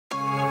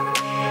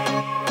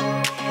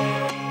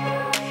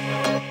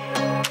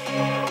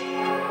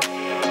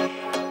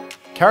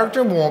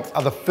Character and warmth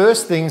are the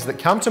first things that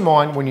come to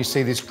mind when you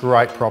see this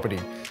great property.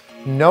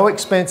 No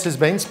expense has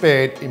been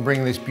spared in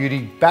bringing this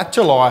beauty back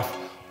to life.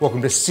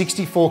 Welcome to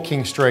 64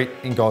 King Street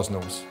in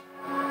Gosnells.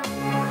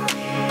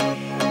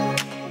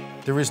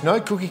 There is no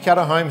cookie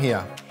cutter home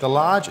here. The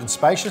large and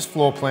spacious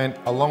floor plan,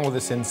 along with the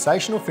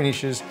sensational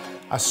finishes,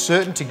 are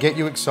certain to get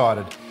you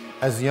excited,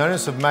 as the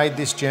owners have made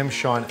this gem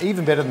shine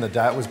even better than the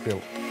day it was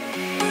built.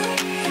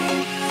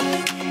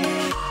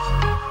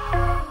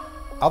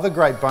 Other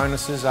great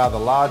bonuses are the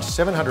large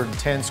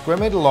 710 square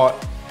metre lot,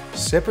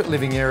 separate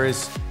living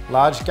areas,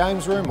 large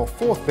games room or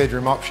fourth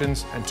bedroom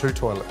options, and 2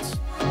 toilets.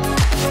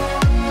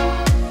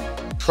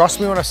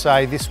 Trust me when I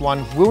say this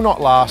one will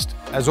not last.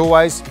 As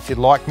always, if you'd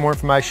like more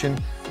information,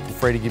 feel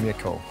free to give me a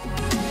call.